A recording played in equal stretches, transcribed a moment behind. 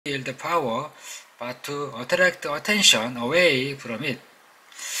the power, but to attract attention away from it.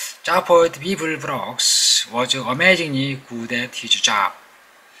 Japod Bibelbrox was amazingly good at his job.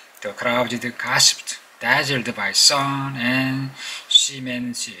 The crowd gasped, dazzled by sun and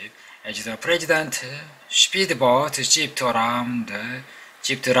seamanship, as the president speedboat zipped around the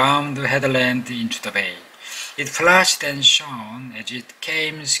headland into the bay. It flashed and shone as it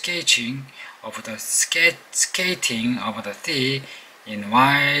came skating over the sea in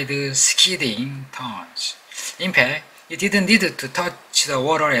wide skidding turns. In fact, it didn't need to touch the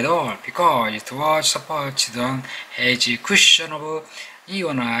water at all because it was supported on a cushion of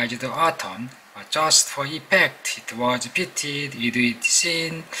ionized atom, but just for effect it was fitted with its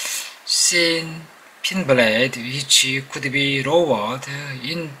thin pin blade which could be lowered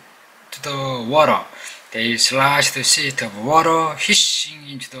into the water. They slashed a sheet of water hissing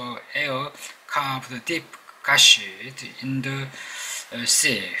into the air, carved deep gashes in the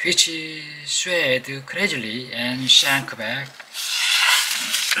sea, which swayed crazily and sank back.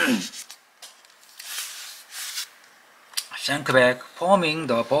 Forming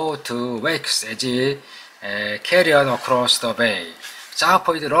the boat wakes as it carried across the bay.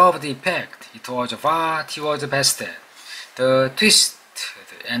 Zappoid loved the effect. It was what he was best at. The twist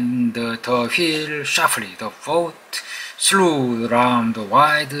and the wheel sharply. The boat slewed around the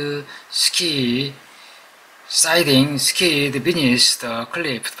wide siding skid beneath the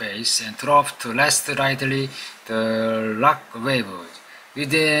cliff face and dropped less lightly. The lock wavered.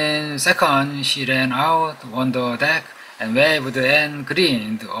 Within seconds, he ran out on the deck and waved and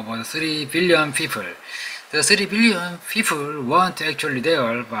grinned over 3 billion people. The 3 billion people weren't actually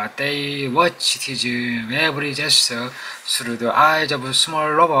there, but they watched his every gesture through the eyes of a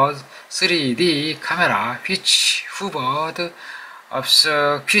small robot 3D camera which hovered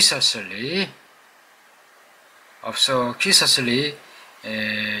obsequiously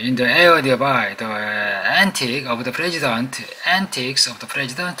in the air nearby. The antics of the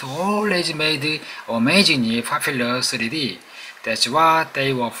president always made amazingly popular 3D. That's what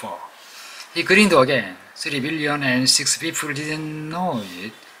they were for. He grinned again. 3,000,006 people didn't know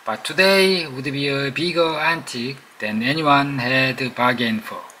it, but today would be a bigger antique than anyone had bargained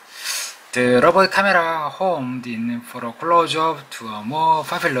for. The robot camera homed in for a close-up to a more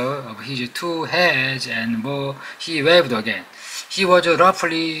popular of his 2 heads and more. He waved again. He was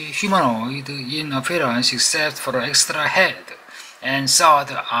roughly humanoid in appearance except for an extra head and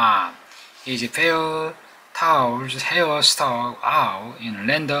third arm. His pale hair stuck out in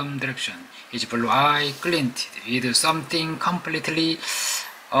random direction. His blue eye glinted with something completely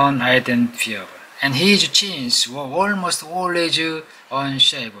unidentifiable, and his chins were almost always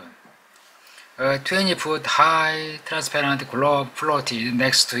unshaven. A 20-foot-high transparent globe floated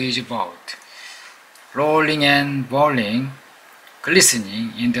next to his boat, rolling and bowling,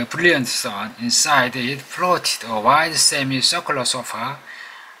 glistening in the brilliant sun. Inside it floated a wide semi-circular sofa,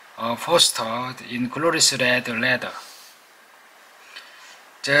 upholstered in glorious red leather.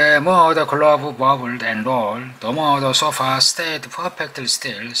 The more the globe bubbled and rolled, the more the sofa stayed perfectly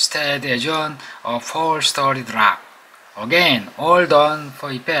still, steady as an upholstered rock. Again, all done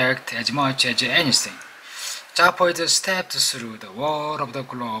for effect as much as anything. Zappoid stepped through the wall of the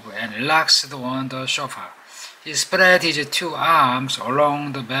globe and relaxed on the sofa. He spread his 2 arms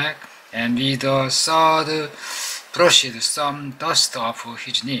along the back and with a third brushed some dust off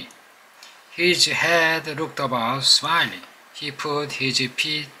his knee. His head looked about, smiling. He put his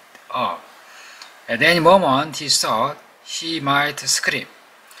feet up. At any moment, he thought he might scream.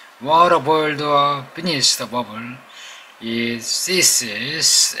 Water boiled up beneath the bubble. It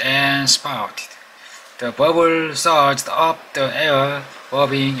ceased and spouted. The bubble surged up the air,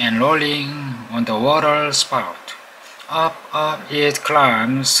 bobbing and rolling on the water spout. Up it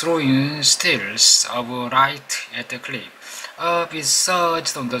climbed, throwing steals of light at the cliff. Up it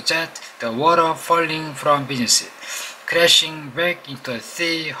surged on the jet, the water falling from beneath it, crashing back into the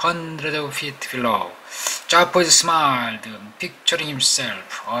sea 100 feet below. Zappoid smiled, picturing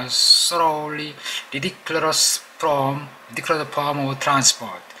himself a thoroughly ridiculous form of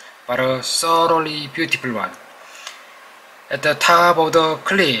transport, but a thoroughly beautiful one. At the top of the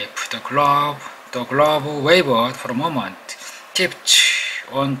cliff, the globe wavered for a moment, tipped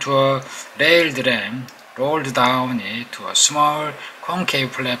onto a railed ramp, rolled down it to a small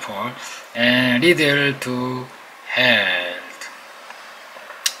concave platform, and riddled to held.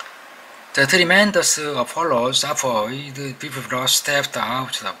 The tremendous Apollo Zappoid before stepped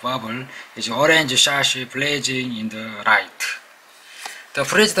out the bubble, his orange sash blazing in the light. The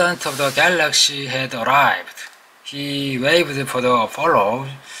president of the galaxy had arrived. He waved for the Apollo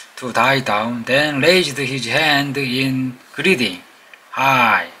to die down, then raised his hand in greeting.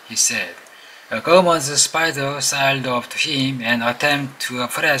 Hi, he said. A government spider sailed up to him and attempted to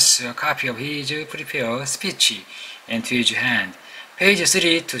press a copy of his prepared speech into his hand. Page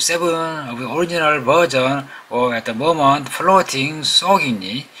 3 to 7 of the original version were at the moment floating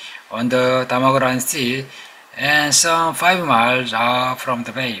soggingly on the Damagaran Sea and some 5 miles out from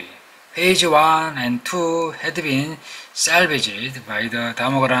the bay. Page 1 and 2 had been salvaged by the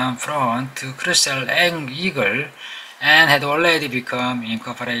Damagaran front crystal eagle and had already become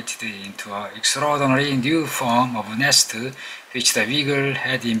incorporated into an extraordinary new form of nest which the eagle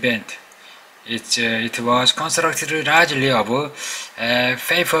had invented. It was constructed largely of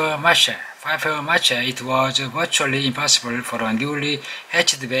paper mache. It was virtually impossible for a newly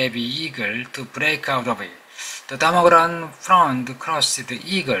hatched baby eagle to break out of it. The Damagaran front crossed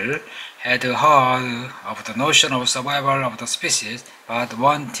eagle had heard of the notion of survival of the species, but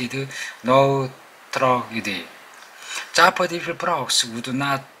wanted no truck with it. Japadi Brooks would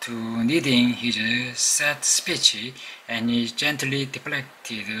not to needing his set speech, and he gently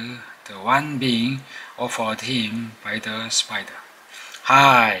deflected the one being offered him by the spider.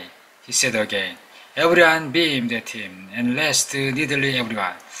 Hi, he said again. Everyone beamed at him, and less needily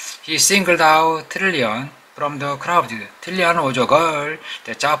everyone. He singled out Trillian from the crowd. Trillian was a girl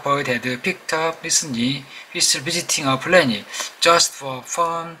that Japad had picked up recently, while visiting a planet just for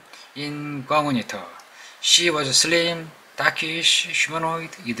fun in Gongunito. She was slim, darkish,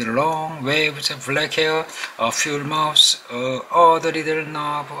 humanoid, with long waves of black hair, a full mouth, a odd little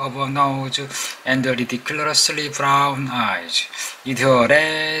knob of a nose, and ridiculously brown eyes, with her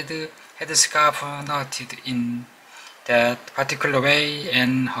red headscarf knotted in that particular way,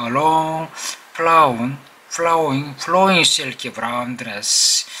 and her long, flowing silky brown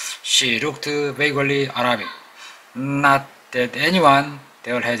dress. She looked vaguely Arabic. Not that anyone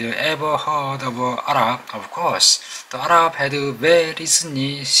there had ever heard of Arab, of course. The Arab had very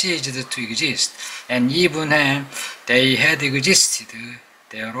recently ceased to exist, and even when they had existed,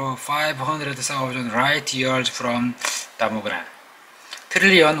 there were 500,000 light years from Damogran.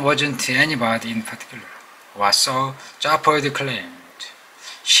 Trillion wasn't anybody in particular, was so Japad claimed.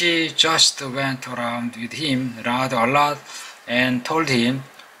 She just went around with him rather a lot and told him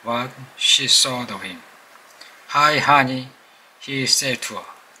what she thought of him. Hi, honey, he said to her.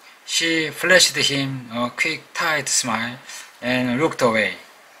 She flashed him a quick, tight smile and looked away.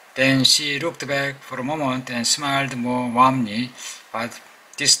 Then she looked back for a moment and smiled more warmly, but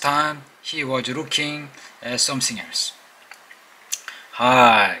this time he was looking at something else.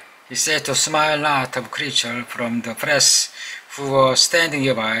 Hi, he said to a smile knot of creatures from the press who were standing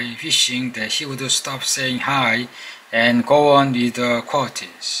nearby, wishing that he would stop saying hi and go on with the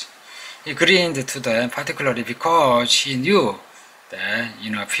quotes. He grinned to them particularly because he knew that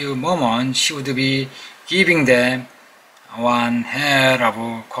in a few moments he would be giving them one hell of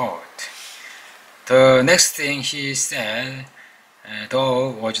a quote. The next thing he said,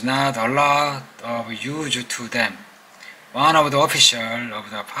 though, was not a lot of use to them. One of the officials of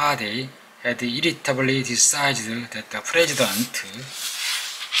the party had irritably decided that the president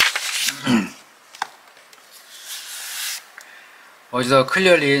was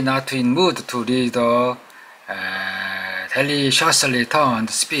clearly not in mood to read the deliciously turned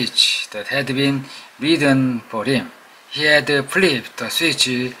speech that had been written for him. He had flipped the switch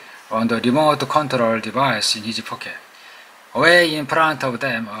on the remote control device in his pocket. Away in front of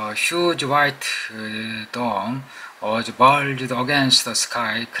them, a huge white dome was bulged against the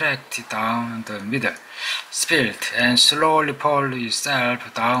sky, cracked down the middle, split, and slowly pulled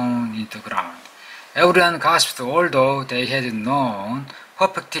itself down into the ground. Everyone gasped, although they had known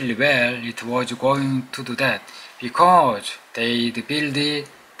perfectly well it was going to do that, because they'd built it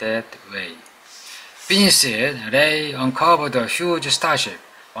that way. Beneath it, Ray uncovered a huge starship,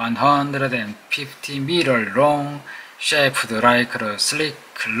 150 meters long, shaped like a slick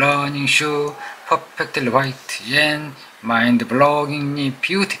running shoe, perfectly white and mind-blowingly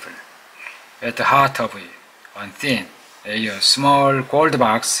beautiful. At the heart of it, on thin, lay a small gold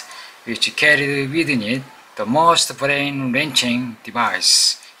box which carried within it the most brain-wrenching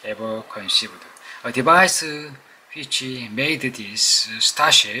device ever conceived. A device which made this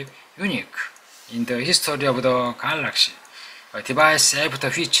starship unique in the history of the galaxy. A device after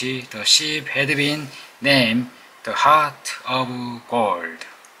which the ship had been named the Heart of Gold.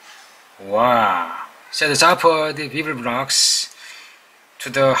 Wow, said Japad Bibelblocks. To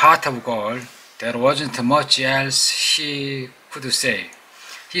the Heart of Gold, there wasn't much else he could say.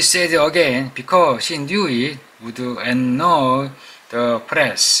 He said again because he knew it would annoy the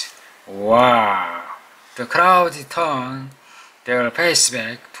press. Wow. The crowd turned their face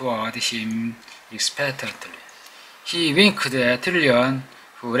back toward him expectantly. He winked at Lillian,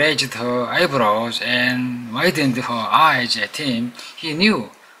 who raised her eyebrows and widened her eyes at him. He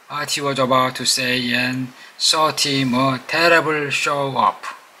knew what he was about to say and thought him a terrible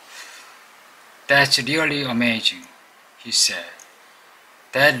show-off. "That's really amazing," he said.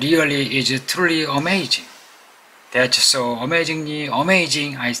 "That really is truly amazing. That's so amazingly amazing,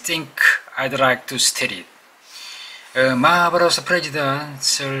 I think I'd like to steal it." A marvelous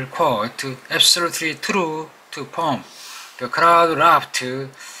presidential quote, absolutely true to form. The crowd laughed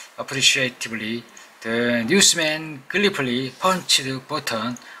appreciatively. The newsman gleefully punched the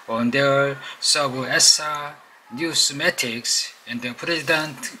button on their sub-ESSA newsmatics, and the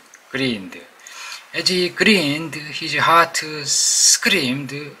president grinned. As he grinned, his heart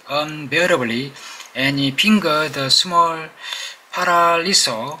screamed unbearably, and he fingered a small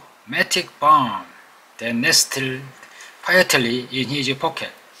paralysomatic bomb that nestled quietly in his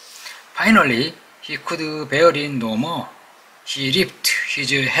pocket. Finally, he could bear it no more. He lifted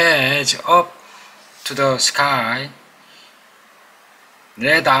his head up to the sky,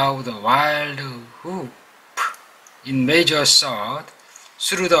 let out a wild whoop in major thought,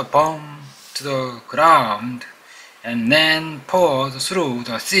 threw the bomb to the ground, and then poured through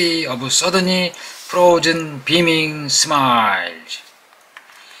the sea of suddenly frozen beaming smiles.